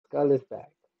Skull is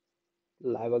back.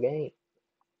 Live again.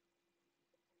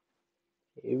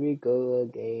 Here we go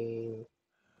again.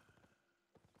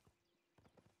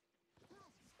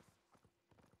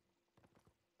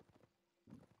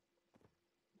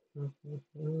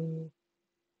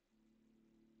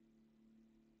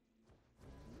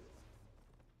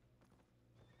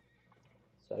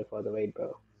 Sorry for the wait,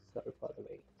 bro. Sorry for the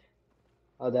wait.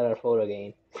 Oh, there are four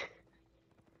again.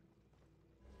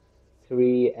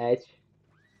 3H.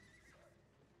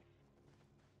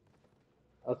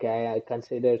 Okay, I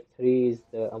consider 3 is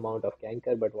the amount of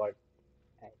canker, but what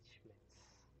H means?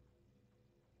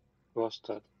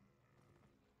 Hostile.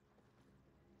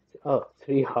 Oh,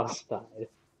 3 hostile.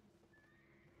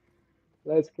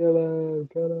 Let's kill him.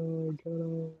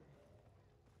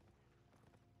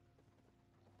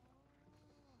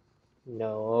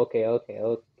 No, okay,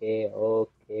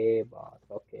 boss,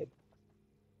 okay.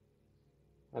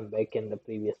 I'm back in the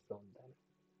previous zone then.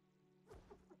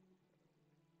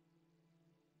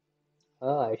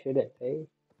 Oh, I shouldn't, eh?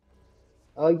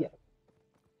 Oh, yeah.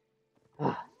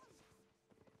 Ah,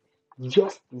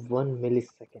 just 1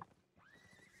 millisecond.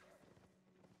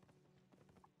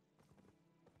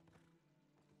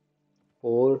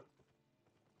 4.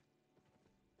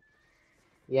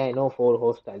 Yeah, I know 4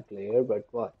 hostile player, but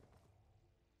what?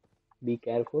 Be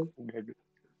careful. Dead,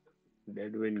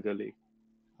 Deadwind Gully.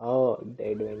 Oh,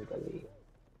 they're doing Gully.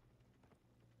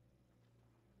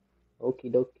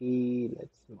 Okie dokie,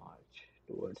 let's march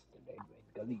towards the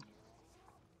Deadwind Gully.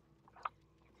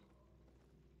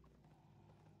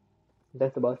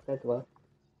 That's the boss, that's the boss.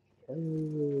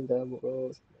 Oh, the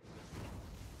boss.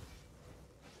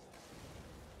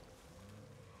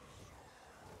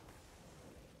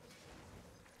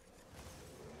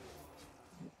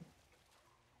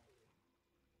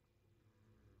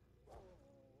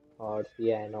 Horse,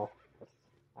 yeah, I know.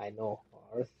 I know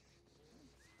horse.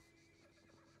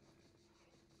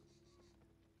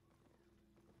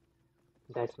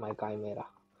 That's my chimera.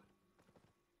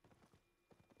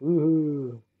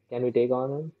 Woohoo! Can we take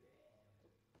on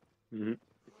Mm-hmm.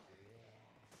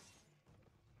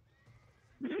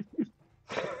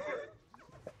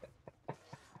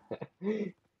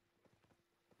 him?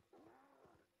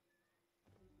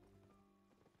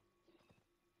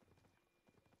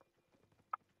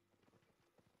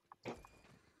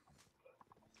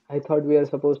 I thought we are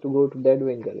supposed to go to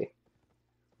Deadwind Gully.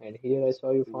 And here I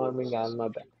saw you No, farming Alma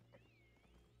back.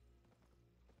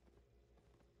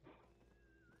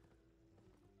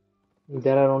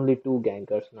 There are only 2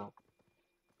 gankers now.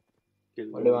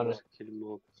 kill What do you want mobs, to kill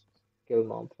mobs. kill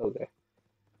mobs? Okay.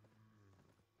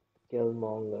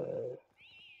 Killmonger.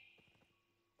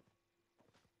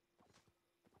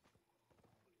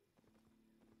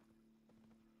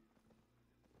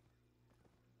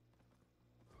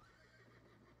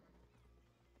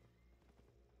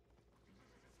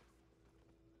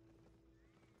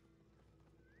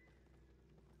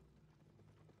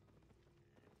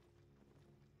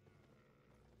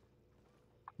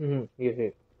 You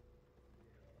see.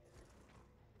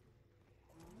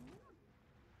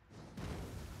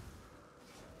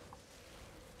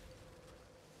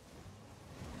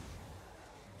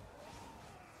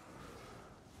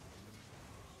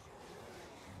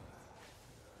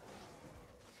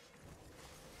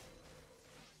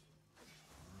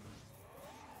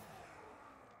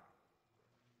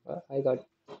 I got.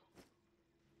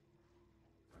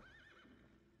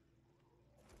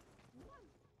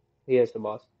 Here's the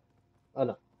boss. Oh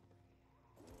no,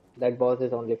 that boss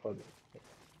is only for me.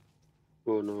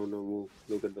 Oh no, no, move.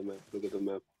 Look at the map. Look at the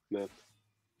map. Map.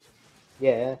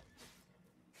 Yeah,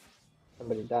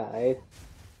 somebody died.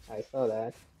 I saw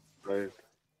that. Right.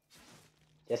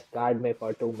 Just guard me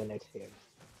for 2 minutes here.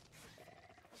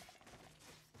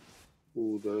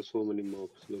 Ooh, there are so many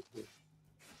mobs. Look.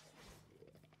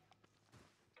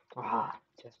 Ah,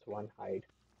 just one hide.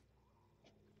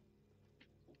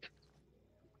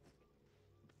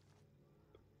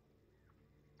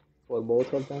 For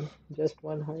both of them, just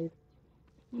one hide.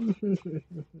 That's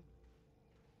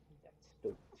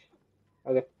too much.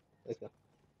 Okay, let's go.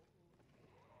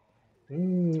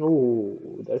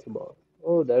 Oh, there's a boss.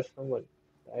 Oh, there's someone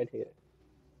right here.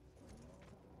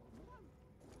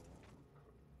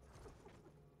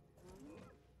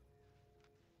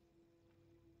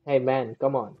 Hey man,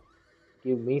 come on.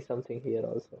 Give me something here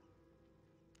also.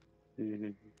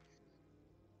 Mm-hmm.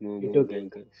 Move, You move, took it.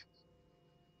 gankers.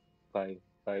 Five,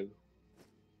 five.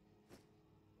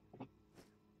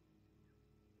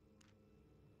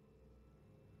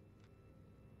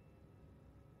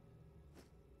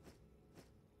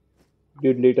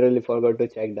 You literally forgot to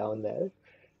check down there.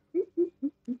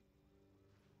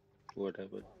 What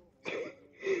happened?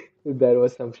 There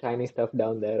was some shiny stuff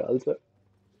down there also.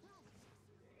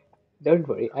 Don't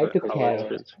worry, I took How care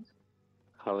of it. expensive?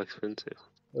 How expensive?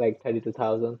 Like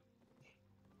 32,000.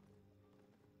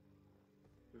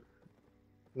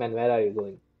 Man, where are you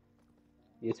going?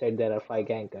 You said there are 5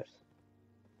 gankers.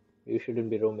 You shouldn't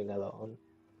be roaming alone.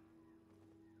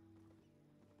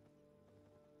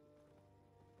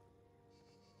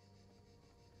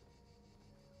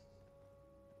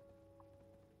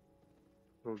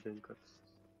 No tanker.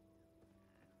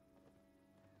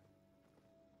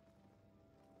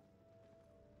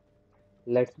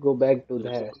 Let's go back to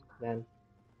Let's there. Then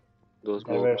those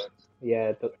there were, mobs.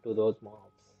 yeah, to those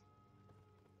mobs.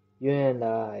 You and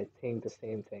I think the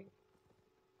same thing,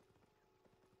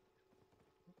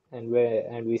 and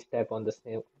we step on the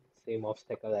same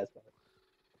obstacle as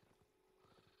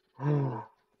Hmm. well.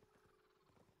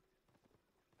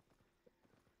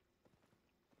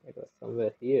 It was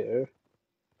somewhere here.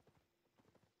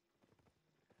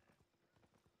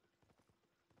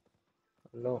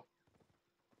 No,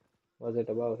 was it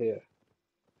above here?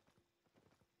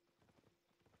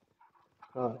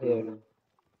 Oh, here. Hmm.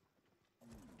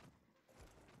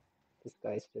 This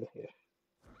guy is still here.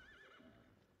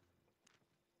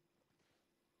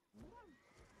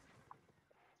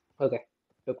 Okay,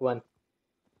 took one.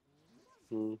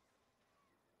 Hmm.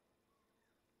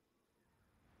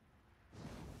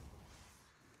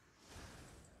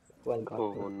 One got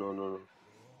Oh me. no no no!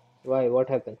 Why? What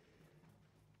happened?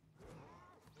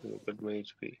 Look at my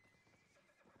HP.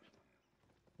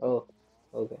 Oh,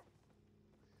 okay.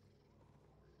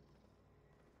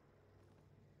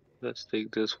 Let's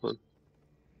take this one.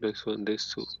 This one.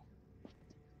 This two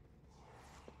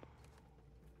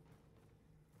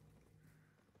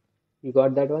You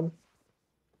got that one?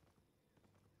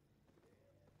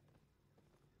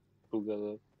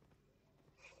 together.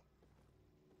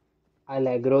 I'll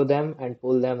aggro them and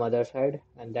pull them other side,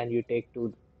 and then you take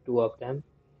two of them,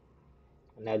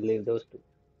 and I'll leave those two.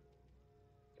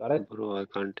 Got it? Bro, I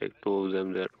can't take two of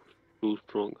them. They're too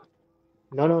strong.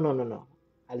 No, no, no, no, no.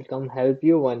 I'll come help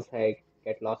you once I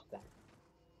get lost then.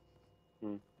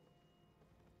 Hmm.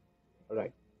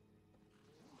 Alright.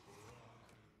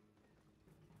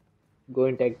 Go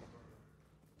and take.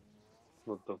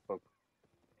 What the fuck?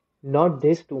 Not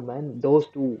this two, man. Those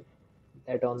two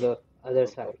that on the other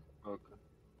Okay. side. Okay.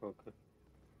 Okay.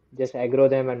 Just aggro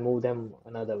them and move them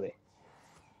another way.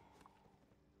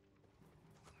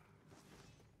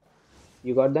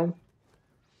 You got them?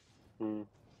 Hmm.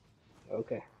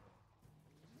 Okay.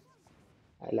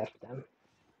 I left them.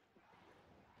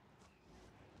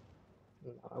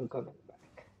 Now I'm coming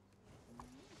back.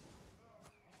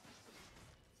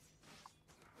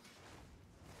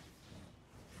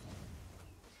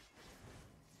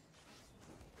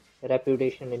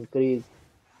 Reputation increase.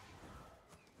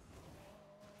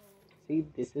 See,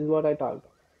 this is what I talked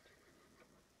about.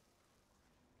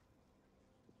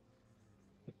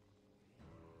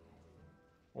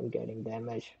 I'm getting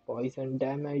damage. Poison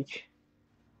damage.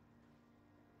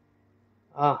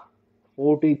 Ah,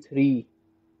 43.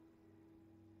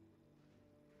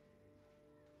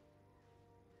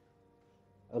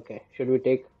 Okay, should we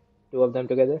take two of them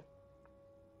together?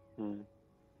 Hmm.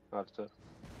 Arthur.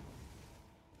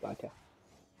 Gotcha.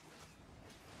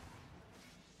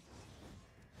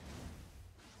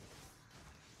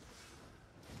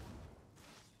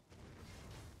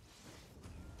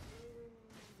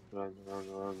 Run run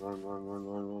run run run run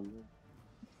run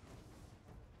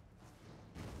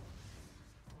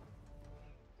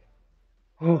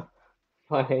run.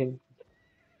 Fine.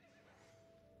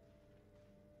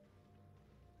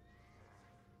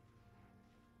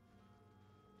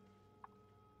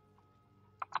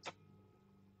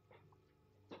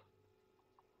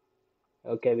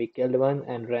 Okay, we killed one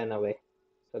and ran away.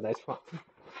 So that's fine.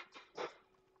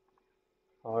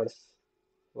 Horse.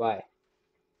 Why?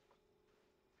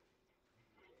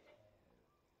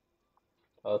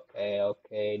 Okay,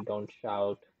 okay, don't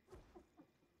shout.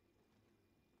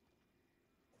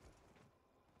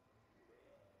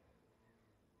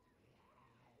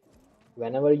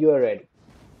 Whenever you are ready.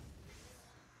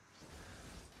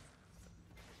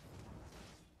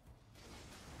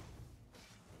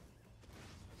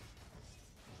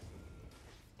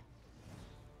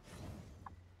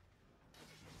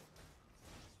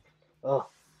 Oh,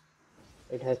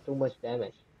 it has too much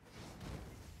damage.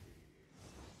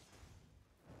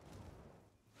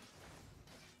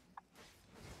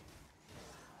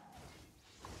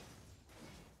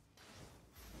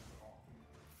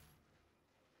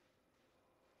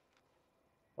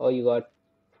 Oh, you got.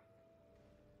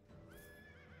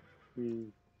 Hmm.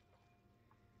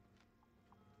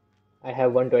 I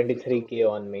have It's 123k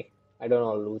on me. I don't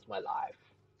want to lose my life.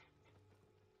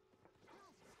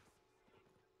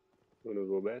 Wanna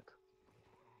go back?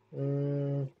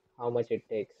 Hmm, how much it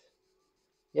takes?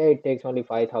 Yeah, it takes only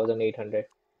 5,800.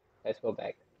 Let's go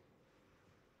back.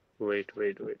 Wait.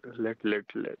 Let.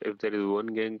 If there is one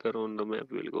ganker on the map,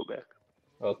 we'll go back.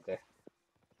 Okay.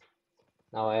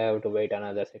 Now I have to wait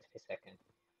another 60 seconds.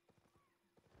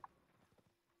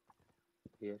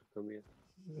 Here, come here.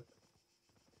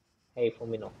 Hey,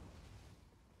 Fumino.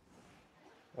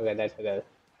 Okay, that's a girl.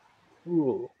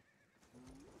 Ooh.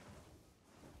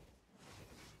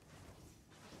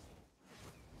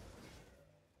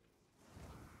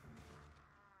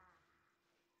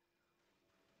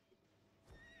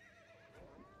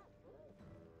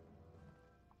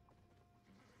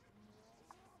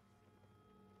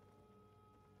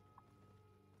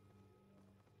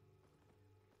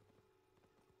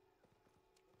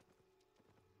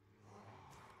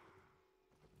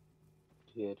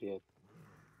 Here.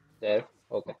 There.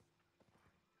 Okay.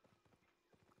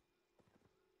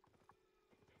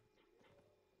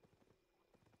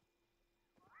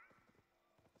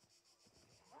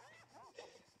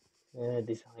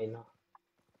 Designer.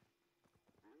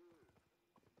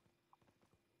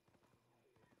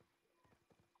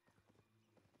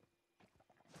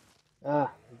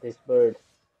 Ah, this bird.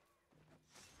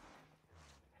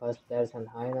 First there's an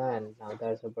hyena and now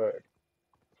there's a bird.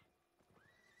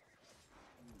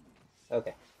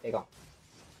 Okay, take on.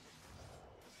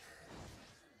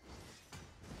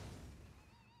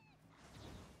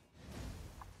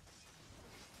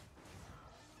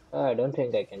 I don't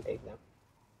think I can take them.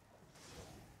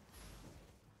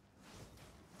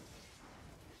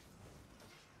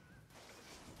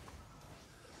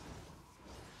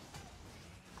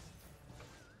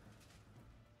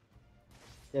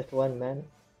 Just one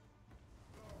man.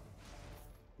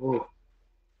 Ooh,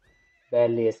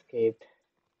 barely escaped.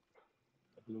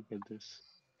 Look at this.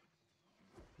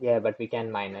 Yeah, but we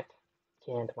can mine it.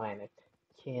 Can't mine it.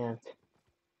 Can't.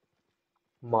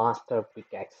 Master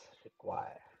pickaxe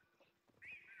required.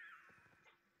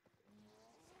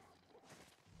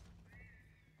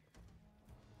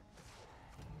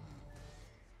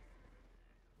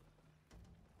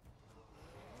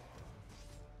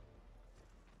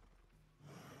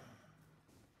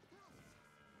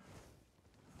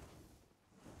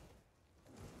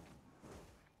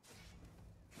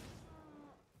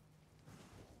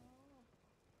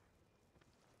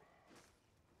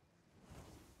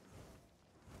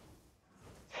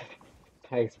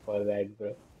 Thanks for that,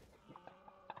 bro.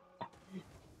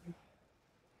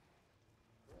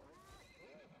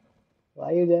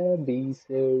 Why you gotta be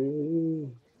so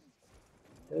rude?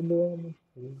 Don't do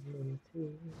anything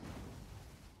to.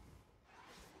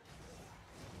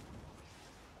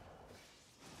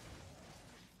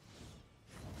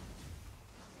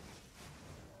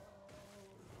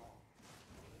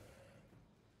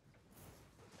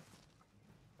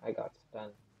 I got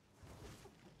stunned.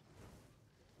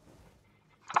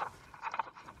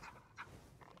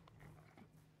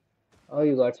 Oh,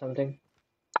 you got something?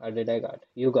 Or did I got?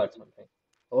 You got something.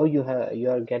 Oh, you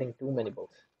are getting too many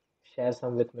books. Share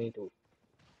some with me too.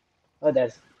 Oh,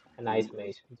 that's a nice Mm,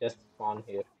 mage. Just spawn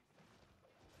here.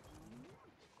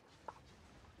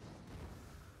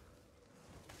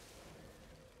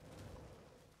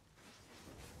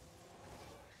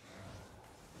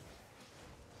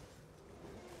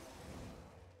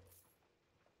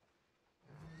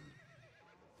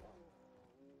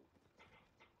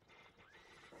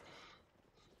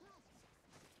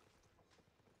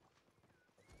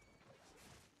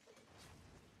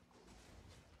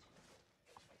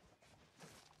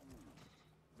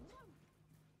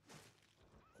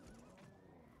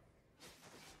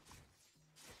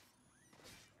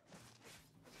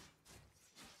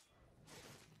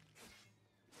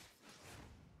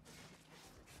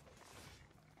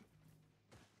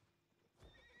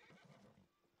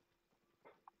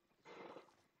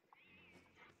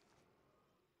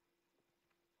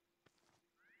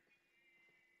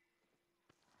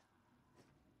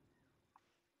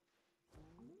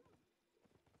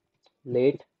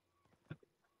 Late?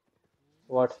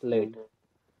 What's late? mm,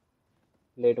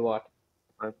 Late what?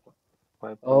 five,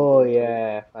 Oh 5.3.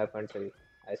 yeah, 5.3.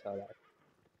 I saw that.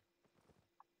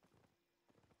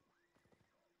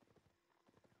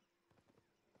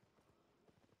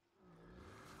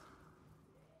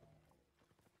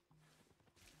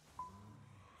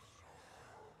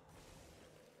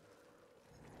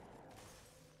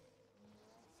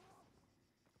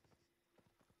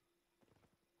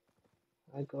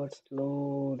 I got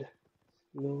slowed.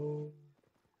 Slow.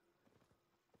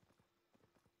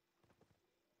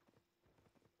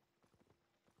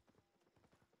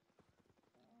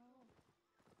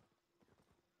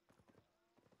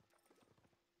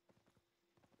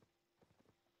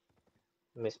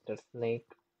 Mr. Snake.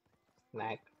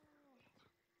 Snack.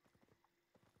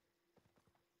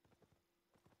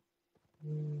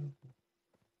 Mm,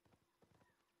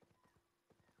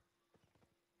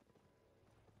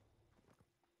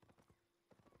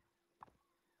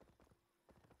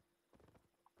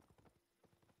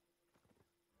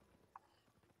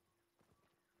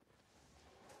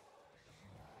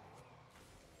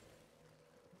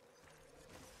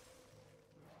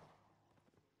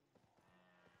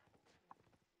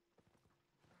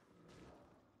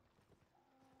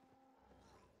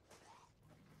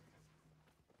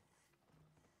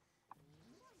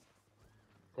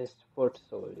 this foot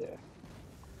soldier.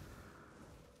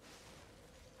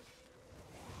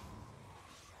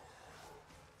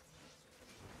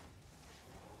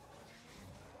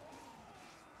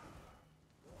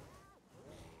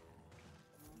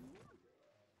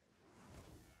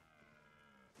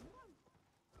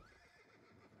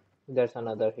 There's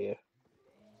another here.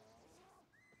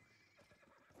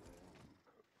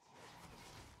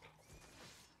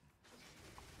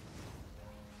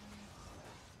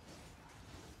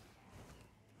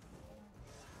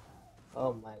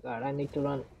 Oh my god, I need to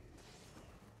run.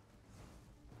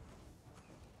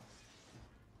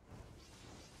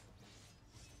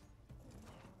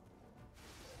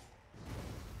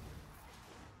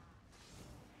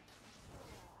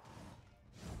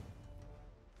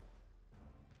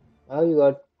 Oh, you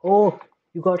got. Oh,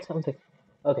 you got something.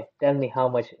 Okay, tell me how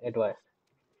much it was.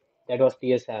 That was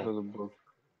tier 7. For the book.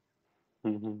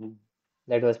 Mm-hmm.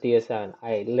 That was tier 7.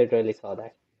 I literally saw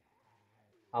that.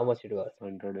 How much it was?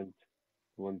 100 and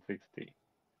 160.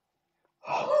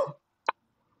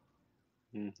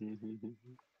 Mm-hmm.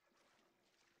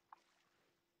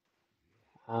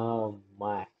 Oh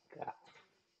my god.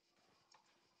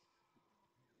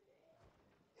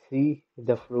 See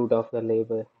the fruit of the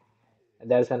labor.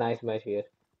 There's a nice match here.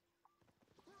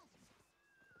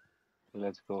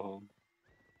 Let's go home.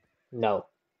 No,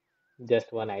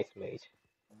 just one ice mage.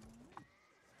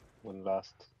 One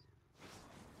last.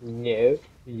 No,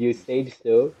 you said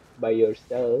so by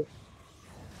yourself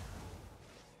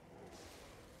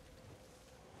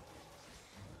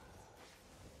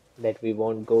that we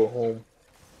won't go home.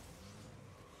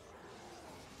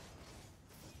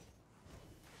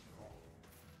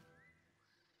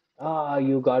 Ah,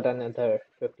 you got another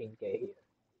 15k here.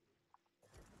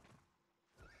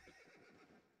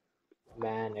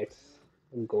 Man, it's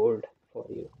gold for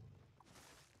you.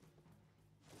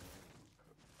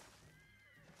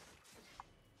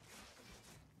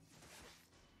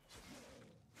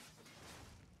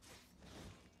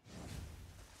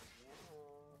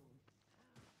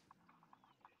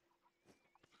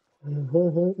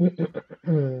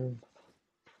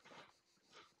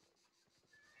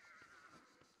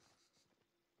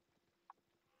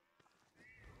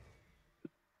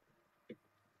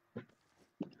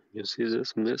 You see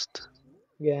this mist?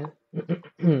 Yeah,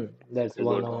 that's I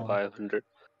one got on. 500.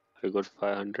 I got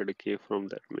 500k from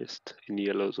that mist in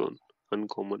yellow zone.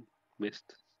 Uncommon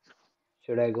mist.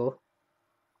 Should I go?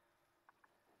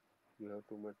 You have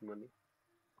too much money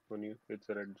on you. It's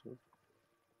a red zone.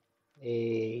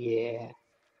 Yeah,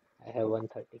 I have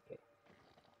 130k.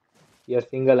 Your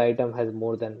single item has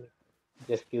more than me.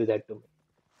 Just give that to me.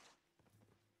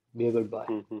 Be a good boy.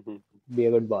 Be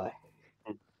a good boy.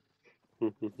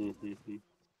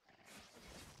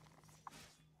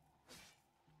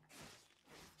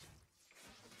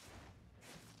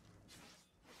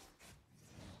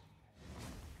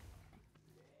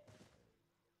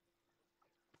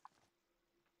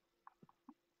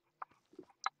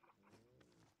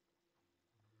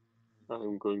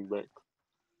 I'm going back.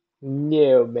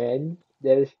 No, man.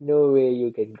 There's no way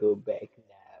you can go back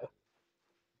now.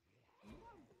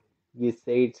 You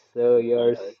said so I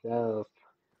yourself.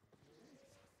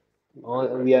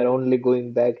 We are only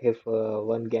going back if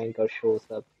one ganker shows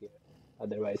up here.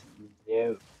 Otherwise,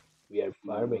 no. We are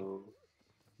farming. no.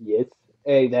 Yes.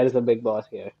 Hey, there's a big boss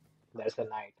here. There's a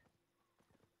knight.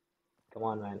 Come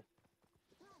on, man.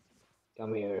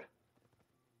 Come here.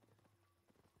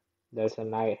 There's a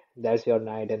knight. There's your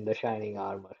knight in the shining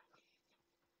armor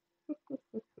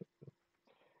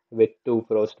with two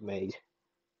frost mage.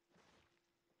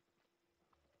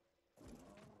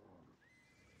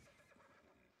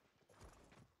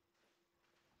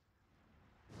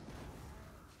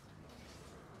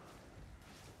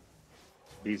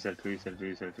 Reset, reset,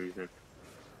 reset, reset.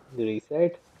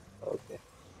 Reset? Okay.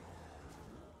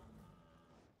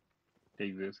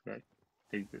 Take this guy.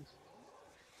 Take this.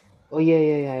 Oh yeah,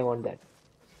 yeah, yeah. I want that.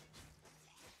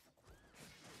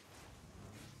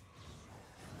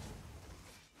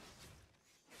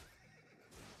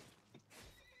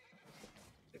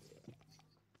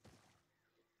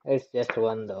 It's just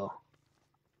one though.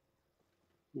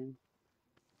 Hmm.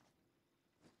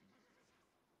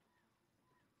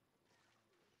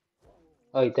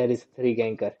 Oh, there is three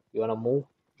ganker. You wanna move?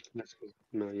 Let's go.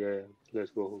 No, yeah, yeah.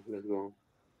 Let's go home. Let's go home.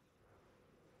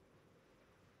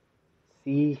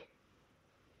 See,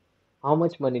 how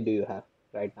much money do you have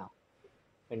right now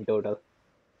in total?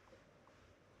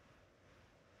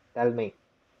 Tell me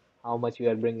how much you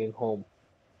are bringing home.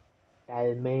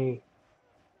 Tell me.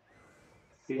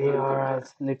 Say or 300. I'll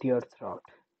slit your throat.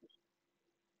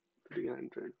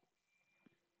 300.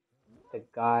 The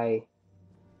guy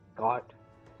got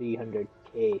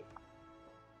 300K.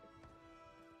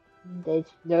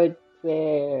 That's not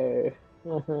fair.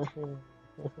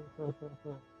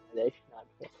 That's not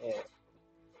fair.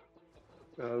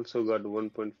 I also got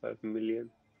 1.5 million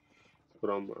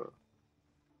from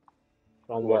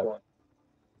From what? what?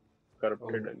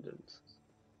 Corrupted From engines.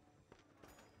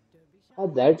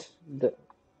 that's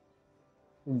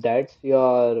that's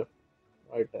your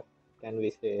what can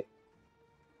we say?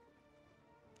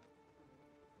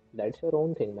 That's your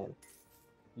own thing, man.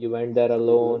 You went there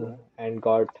alone and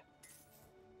got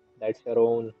that's your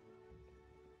own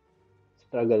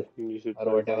struggle You should or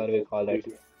try. whatever we call You it.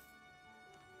 should,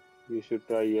 you should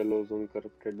try yellows on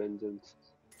corrupted engines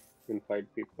and fight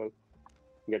people.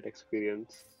 Get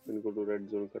experience. Then go to red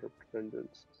zone corrupted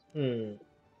engines. Hmm,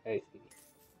 I see.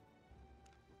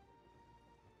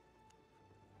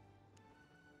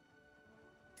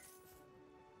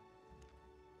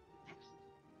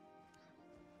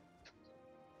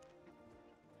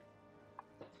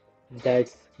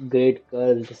 That's great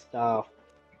cursed stuff.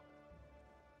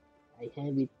 I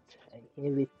have it. I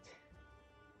have it.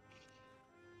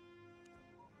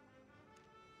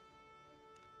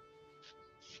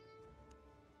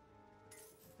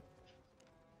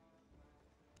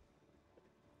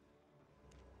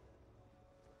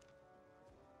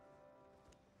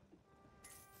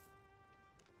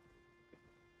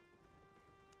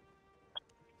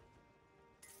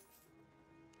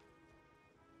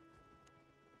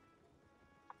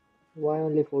 Why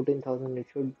only 14,000? It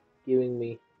should giving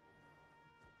me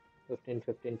 15,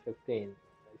 15, 15.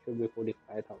 It should be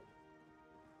 45,000.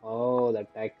 Oh, the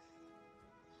tax.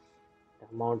 The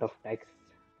amount of tax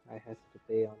I has to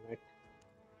pay on it.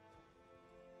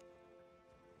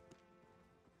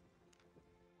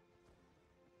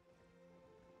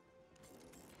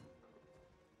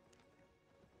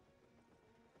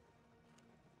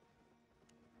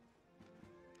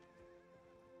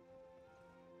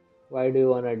 Why do you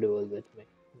wanna duel with me?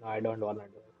 No, I don't wanna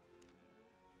duel.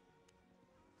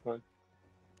 Fine.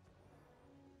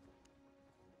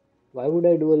 Why would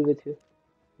I duel with you?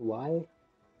 Why?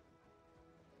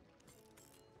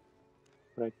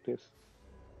 Practice.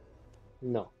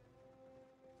 No,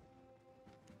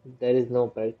 there is no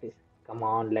practice. Come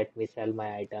on, let me sell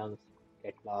my items.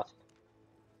 Get lost.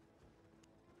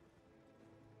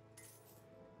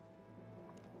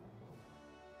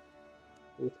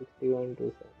 261,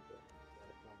 270.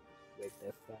 There's not much big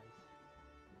difference.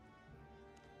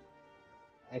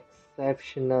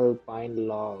 Exceptional pine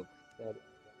logs. Sell.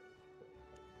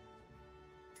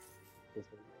 This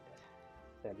is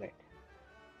better. Sell it.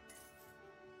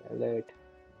 Sell it.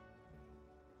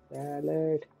 Sell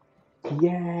it.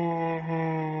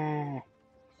 Yeah!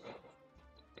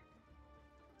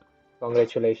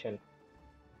 Congratulations.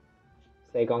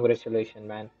 Say congratulations,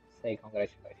 man. Say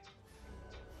congratulations.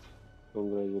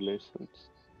 Congratulations.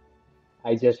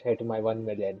 I just hit my 1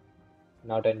 million.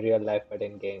 Not in real life, but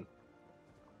in game.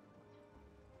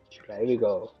 There we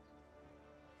go.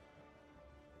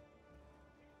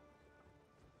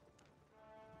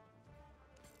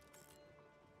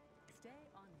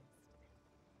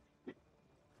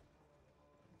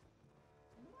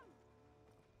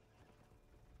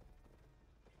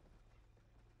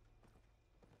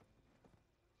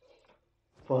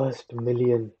 First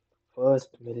million.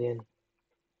 First million.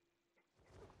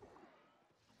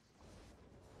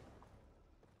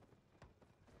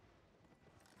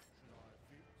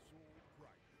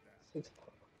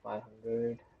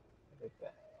 6,500.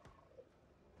 Repair.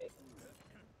 Take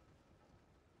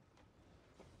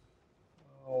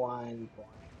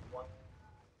 1.1.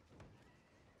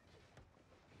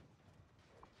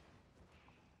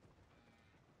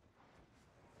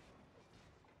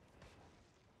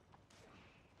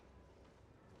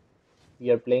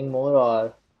 You're playing more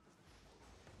or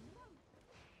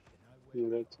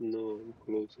Let's know I'm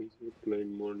closing to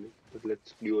playing morning, but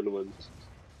let's duel once.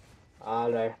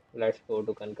 alright, let's go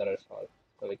to Conqueror's Hall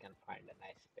so we can find a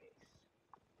nice space.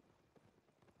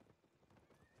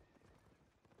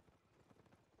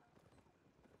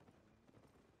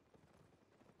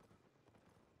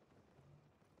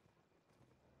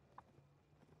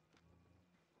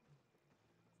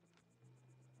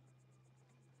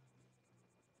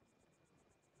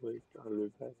 Wait, I'll be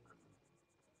back.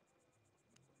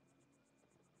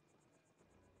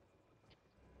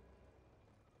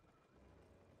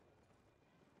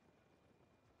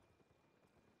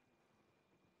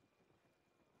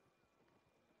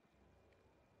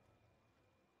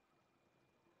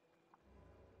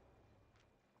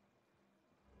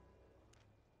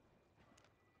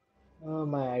 Oh,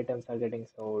 my items are getting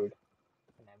sold,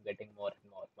 and I'm getting more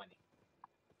and more money.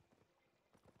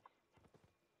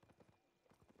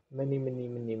 Money, money,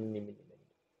 money, money, money, money.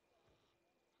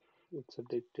 It's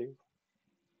addictive.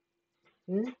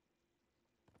 Hmm?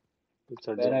 It's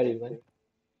Where are you, man? addictive.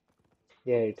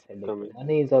 Yeah, it's Come addictive. in.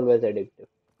 Money is always addictive,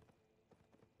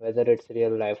 whether it's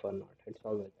real life or not. It's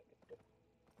always addictive.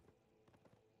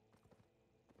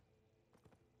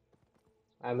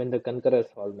 I'm in the Conqueror's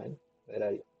Hall, man. Where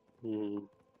are you? Hmm.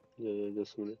 Yeah, yeah,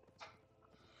 just a minute.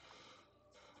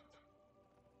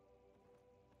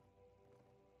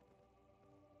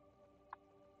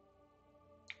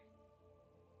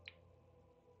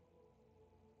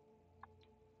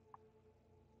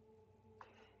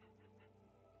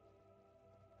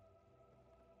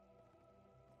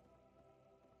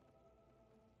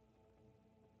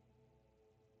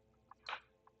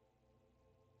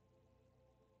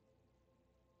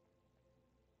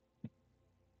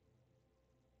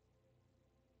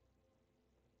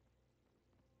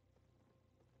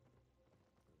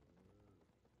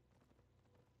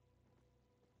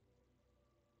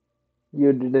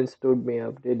 You didn't stood me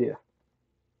up, did you?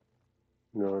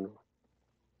 No, no.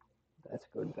 That's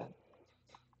good, man.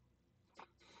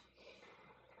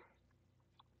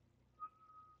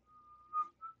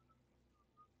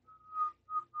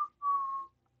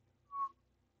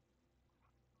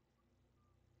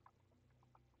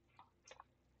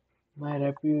 My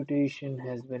reputation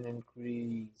has been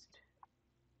increased.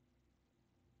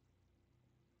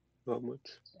 How much?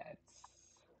 That's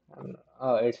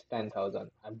oh, it's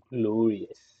 10,000. I'm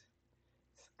glorious.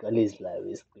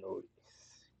 SkullisLive is glorious.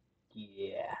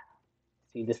 Yeah.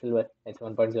 See the silver? It's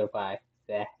 1.05.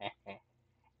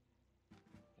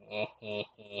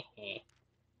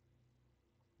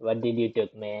 What did you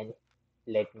took, man?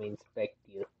 Let me inspect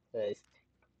you first.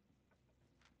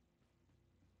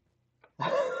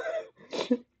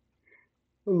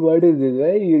 What is this?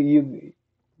 Why you?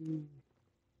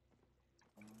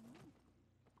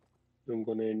 I'm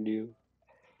gonna end you.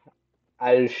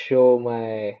 I'll show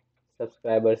my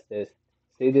subscribers this.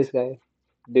 See this guy?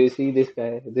 Do you see this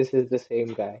guy? This is the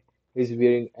same guy. He's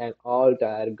wearing an all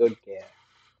tire good gear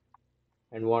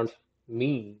and wants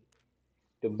me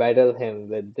to battle him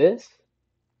with this.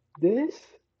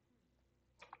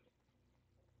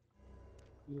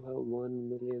 You have 1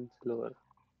 million silver.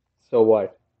 So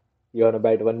what? You wanna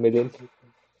bet 1 million? You can,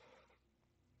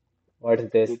 What's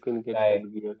this you can get guy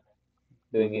good gear.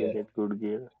 You doing can here? get good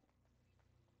gear.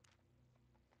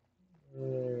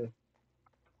 Hmm.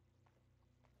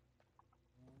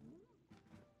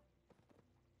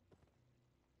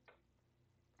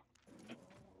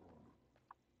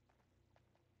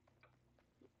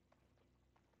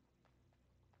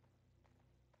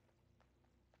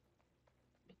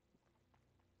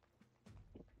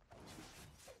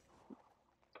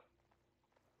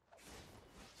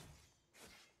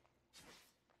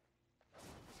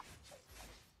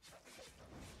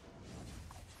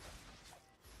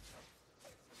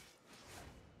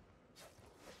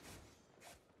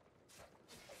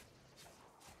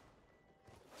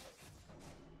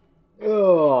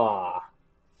 Oh,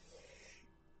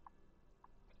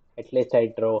 at least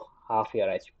I draw half your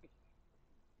HP.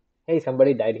 Hey,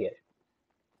 somebody died here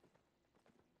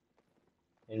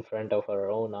in front of our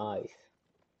own eyes.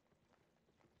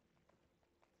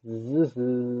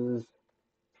 Zzz.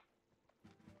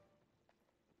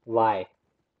 Why?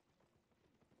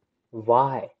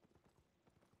 Why?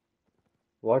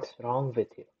 What's wrong with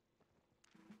you?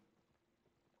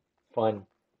 Fun.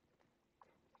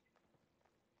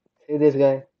 See this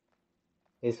guy?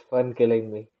 He's fun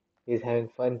killing me. He's having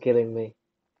fun killing me.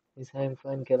 He's having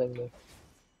fun killing me.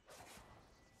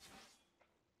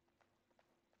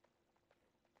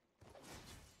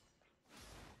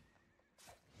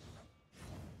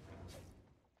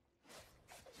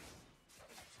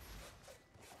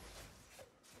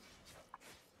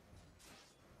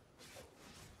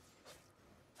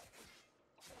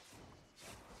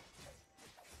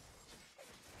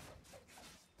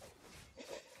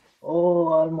 Oh,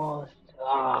 almost.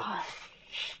 Ah,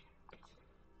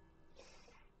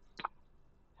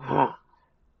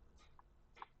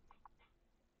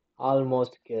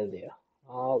 almost killed you.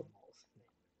 Almost.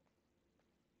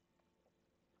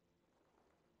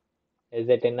 Is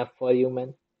it enough for you,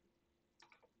 man?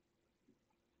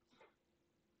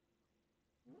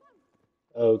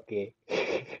 Okay.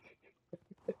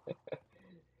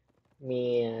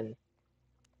 Man,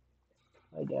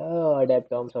 adapt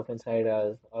terms of inside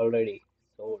us already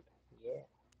sold. Yeah,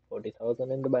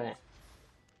 40,000 in the bank.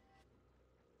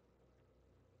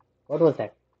 What was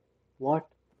that? What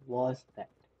was that?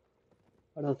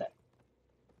 What was that?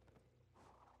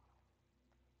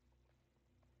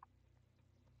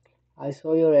 I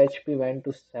saw your HP went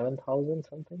to 7,000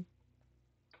 something.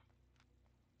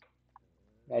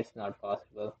 That's not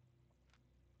possible.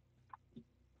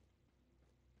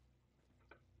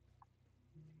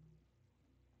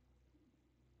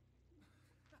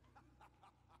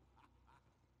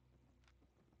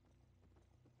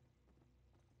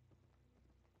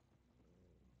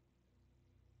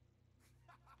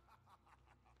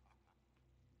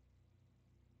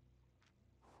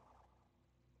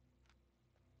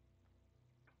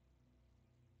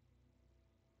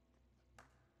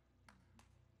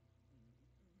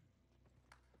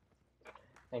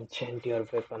 Enchant your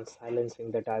weapon, silencing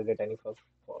the target any for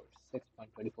 6.24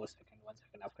 seconds, 1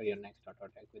 second after your next auto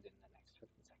attack within the next 15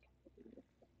 seconds.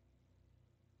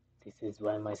 This is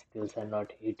why my skills are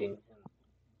not hitting him.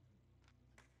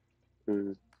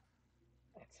 Hmm.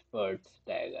 Expert's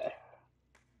dagger.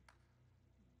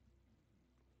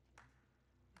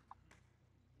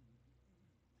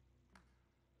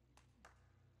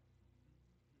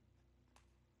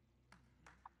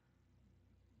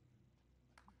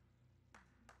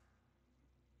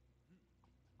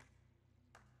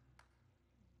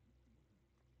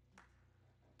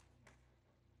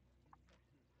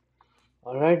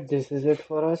 Alright, this is it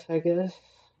for us, I guess.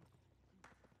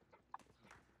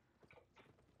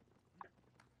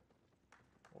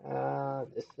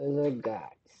 This is it, guys.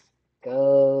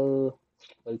 Go.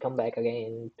 We'll come back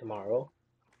again tomorrow.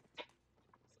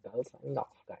 Skull signing off,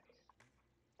 guys.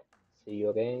 See you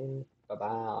again. Bye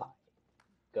bye.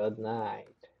 Good night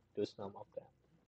to some of them.